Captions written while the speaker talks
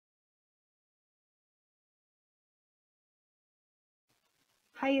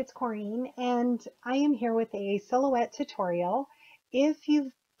Hi, it's Corrine, and I am here with a silhouette tutorial. If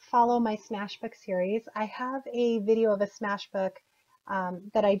you follow my Smashbook series, I have a video of a Smashbook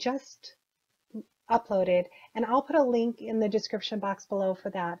that I just uploaded, and I'll put a link in the description box below for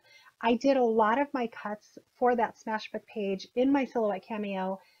that. I did a lot of my cuts for that Smashbook page in my Silhouette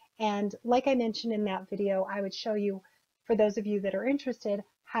Cameo, and like I mentioned in that video, I would show you, for those of you that are interested,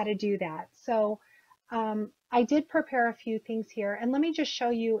 how to do that. So I did prepare a few things here, and let me just show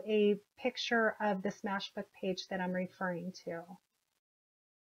you a picture of the Smashbook page that I'm referring to.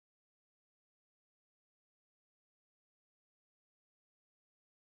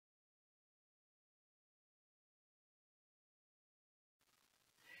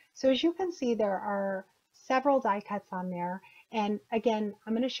 So as you can see, there are several die cuts on there. And again,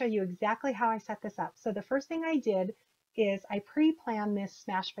 I'm going to show you exactly how I set this up. So the first thing I did is I pre-planned this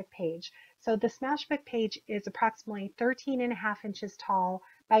Smashbook page. So the Smashbook page is approximately 13.5 inches tall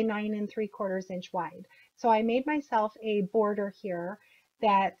by 9 3/4 inch wide. So I made myself a border here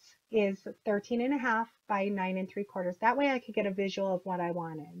that is 13.5 by 9 3/4. That way I could get a visual of what I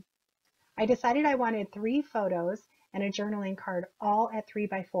wanted. I decided I wanted 3 photos and a journaling card all at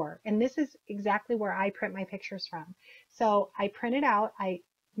 3x4. And this is exactly where I print my pictures from. So I printed out, I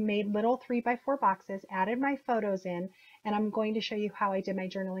made little 3x4 boxes, added my photos in, and I'm going to show you how I did my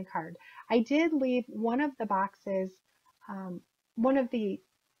journaling card. I did leave one of the boxes, one of the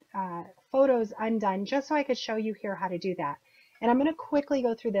photos undone, just so I could show you here how to do that. And I'm going to quickly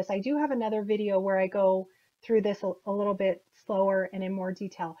go through this. I do have another video where I go through this a little bit slower and in more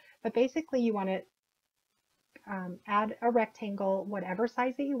detail. But basically you want to add a rectangle, whatever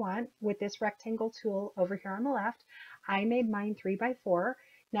size that you want, with this rectangle tool over here on the left. I made mine 3x4.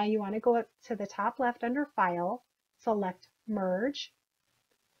 Now you want to go up to the top left under File, select Merge,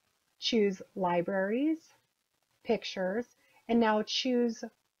 choose Libraries, Pictures, and now choose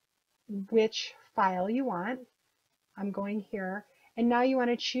which file you want. I'm going here. And now you want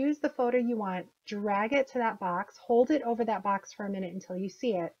to choose the photo you want, drag it to that box, hold it over that box for a minute until you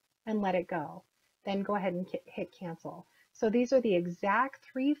see it, and let it go. Then go ahead and hit cancel. So these are the exact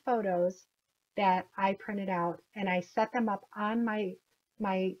 3 photos that I printed out, and I set them up on my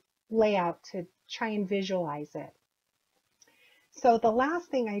layout to try and visualize it. So the last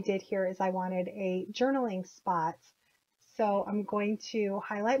thing I did here is I wanted a journaling spot. So I'm going to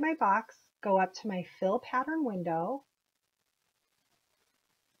highlight my box, go up to my fill pattern window,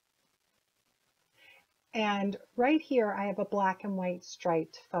 and right here I have a black and white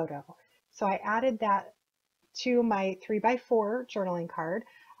striped photo. So I added that to my 3x4 journaling card.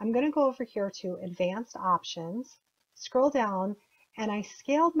 I'm going to go over here to Advanced Options, scroll down, and I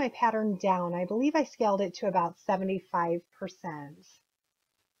scaled my pattern down. I believe I scaled it to about 75%.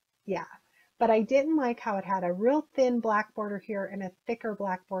 Yeah, but I didn't like how it had a real thin black border here and a thicker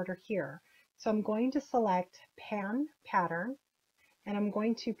black border here. So I'm going to select Pan Pattern, and I'm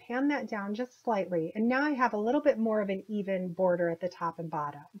going to pan that down just slightly. And now I have a little bit more of an even border at the top and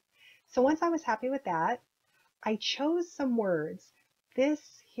bottom. So once I was happy with that, I chose some words. This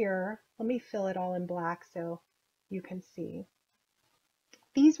here, let me fill it all in black so you can see.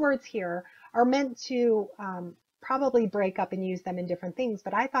 These words here are meant to probably break up and use them in different things,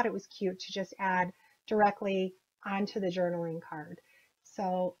 but I thought it was cute to just add directly onto the journaling card.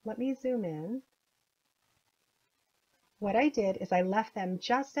 So let me zoom in. What I did is I left them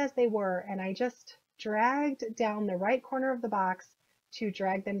just as they were, and I just dragged down the right corner of the box to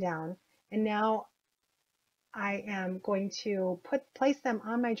drag them down. And now I am going to place them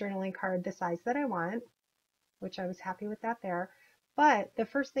on my journaling card the size that I want, which I was happy with that there. But the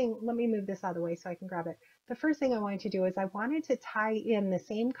first thing, let me move this out of the way so I can grab it. The first thing I wanted to do is I wanted to tie in the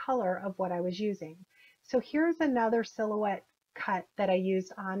same color of what I was using. So here's another silhouette cut that I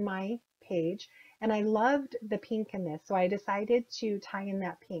used on my page, and I loved the pink in this, so I decided to tie in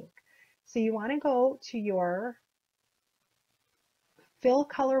that pink. So you want to go to your fill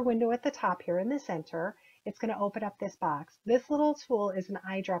color window at the top here in the center. It's going to open up this box. This little tool is an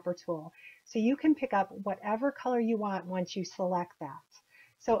eyedropper tool. So you can pick up whatever color you want once you select that.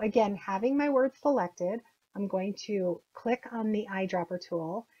 So again, having my words selected, I'm going to click on the eyedropper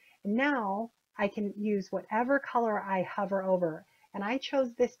tool. And now I can use whatever color I hover over. And I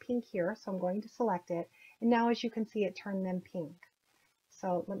chose this pink here, so I'm going to select it. And now as you can see, it turned them pink.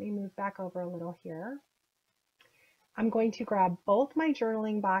 So let me move back over a little here. I'm going to grab both my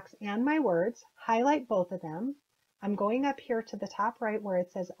journaling box and my words, highlight both of them. I'm going up here to the top right where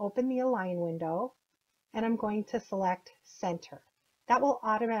it says Open the Align window, and I'm going to select Center. That will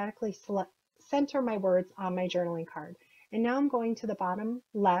automatically center my words on my journaling card. And now I'm going to the bottom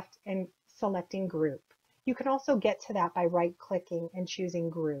left and selecting Group. You can also get to that by right-clicking and choosing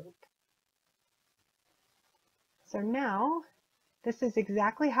Group. So now, this is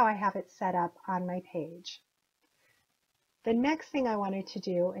exactly how I have it set up on my page. The next thing I wanted to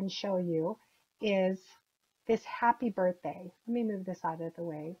do and show you is this happy birthday. Let me move this out of the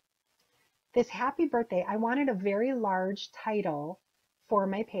way. This happy birthday, I wanted a very large title for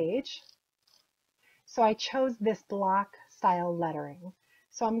my page. So I chose this block style lettering.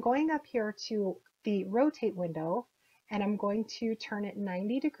 So I'm going up here to the rotate window and I'm going to turn it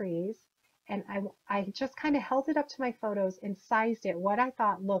 90 degrees. And I just kind of held it up to my photos and sized it what I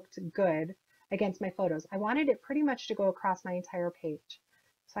thought looked good against my photos. I wanted it pretty much to go across my entire page.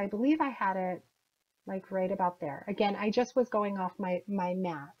 So I believe I had it like right about there. Again, I just was going off my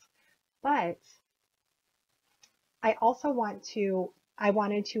mat, but I also wanted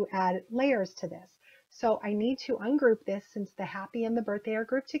to add layers to this. So I need to ungroup this since the happy and the birthday are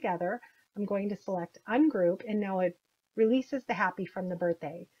grouped together. I'm going to select ungroup and now it releases the happy from the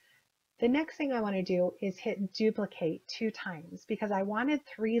birthday. The next thing I want to do is hit duplicate 2 times because I wanted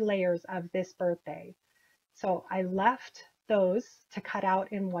 3 layers of this birthday. So I left those to cut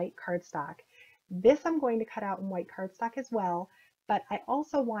out in white cardstock. This I'm going to cut out in white cardstock as well, but I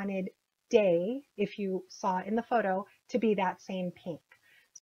also wanted day, if you saw in the photo, to be that same pink.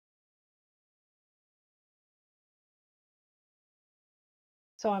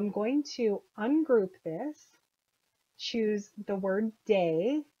 So I'm going to ungroup this, choose the word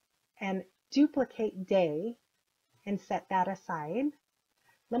day, and duplicate day and set that aside.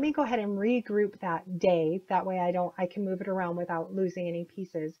 Let me go ahead and regroup that day. That way I can move it around without losing any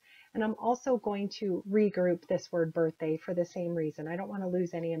pieces. And I'm also going to regroup this word birthday for the same reason. I don't want to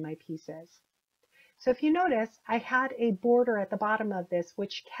lose any of my pieces. So if you notice, I had a border at the bottom of this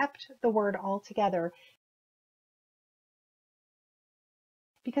which kept the word all together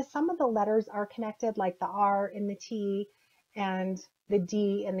because some of the letters are connected, like the R and the T and the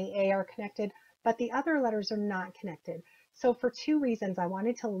D and the A are connected, but the other letters are not connected. So for 2 reasons, I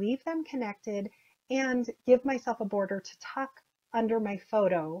wanted to leave them connected and give myself a border to tuck under my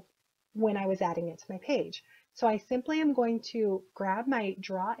photo when I was adding it to my page. So I simply am going to grab my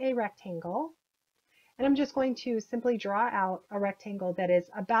draw a rectangle, and I'm just going to simply draw out a rectangle that is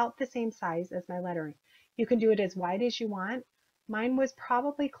about the same size as my lettering. You can do it as wide as you want. Mine was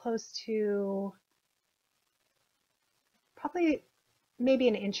probably close to maybe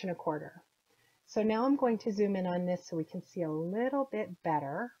 1.25 inches. So now I'm going to zoom in on this so we can see a little bit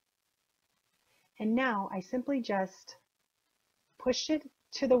better. And now I simply just pushed it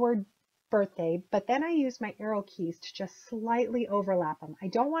to the word birthday, but then I use my arrow keys to just slightly overlap them. I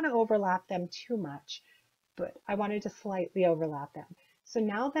don't want to overlap them too much, but I wanted to slightly overlap them. So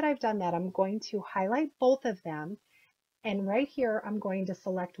now that I've done that, I'm going to highlight both of them. And right here, I'm going to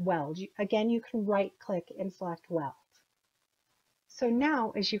select weld. Again, you can right click and select weld. So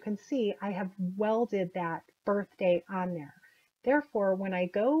now, as you can see, I have welded that birthday on there. Therefore, when I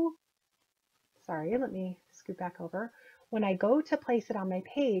go, let me scoot back over. When I go to place it on my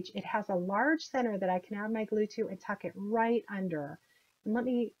page, it has a large center that I can add my glue to and tuck it right under. And let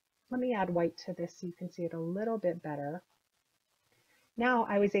me add white to this so you can see it a little bit better. Now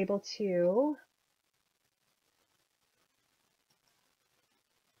I was able to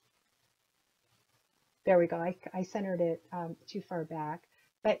there we go. I centered it too far back.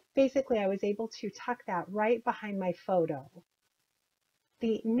 But basically, I was able to tuck that right behind my photo.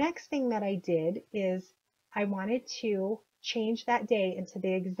 The next thing that I did is I wanted to change that day into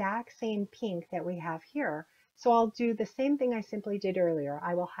the exact same pink that we have here. So I'll do the same thing I simply did earlier.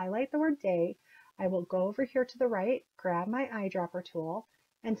 I will highlight the word day. I will go over here to the right, grab my eyedropper tool,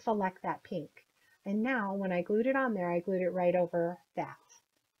 and select that pink. And now when I glued it on there, I glued it right over that.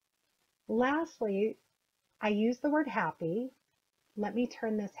 Lastly, I used the word happy. Let me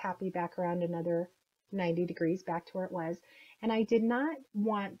turn this happy back around another 90 degrees back to where it was. And I did not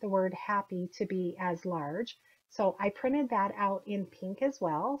want the word happy to be as large. So I printed that out in pink as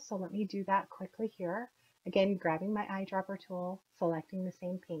well. So let me do that quickly here. Again, grabbing my eyedropper tool, selecting the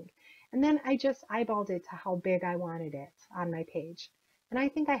same pink. And then I just eyeballed it to how big I wanted it on my page. And I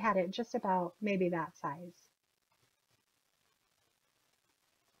think I had it just about maybe that size.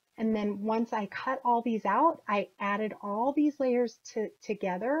 And then once I cut all these out, I added all these layers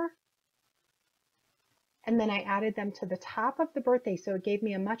together. And then I added them to the top of the birthday. So it gave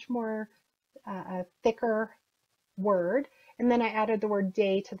me a much more thicker word. And then I added the word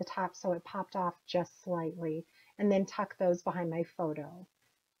day to the top so it popped off just slightly. And then tucked those behind my photo.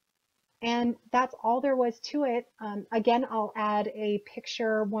 And that's all there was to it. Again, I'll add a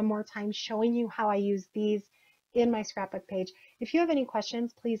picture one more time showing you how I use these in my scrapbook page. If you have any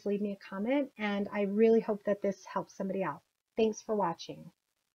questions, please leave me a comment, and I really hope that this helps somebody out. Thanks for watching.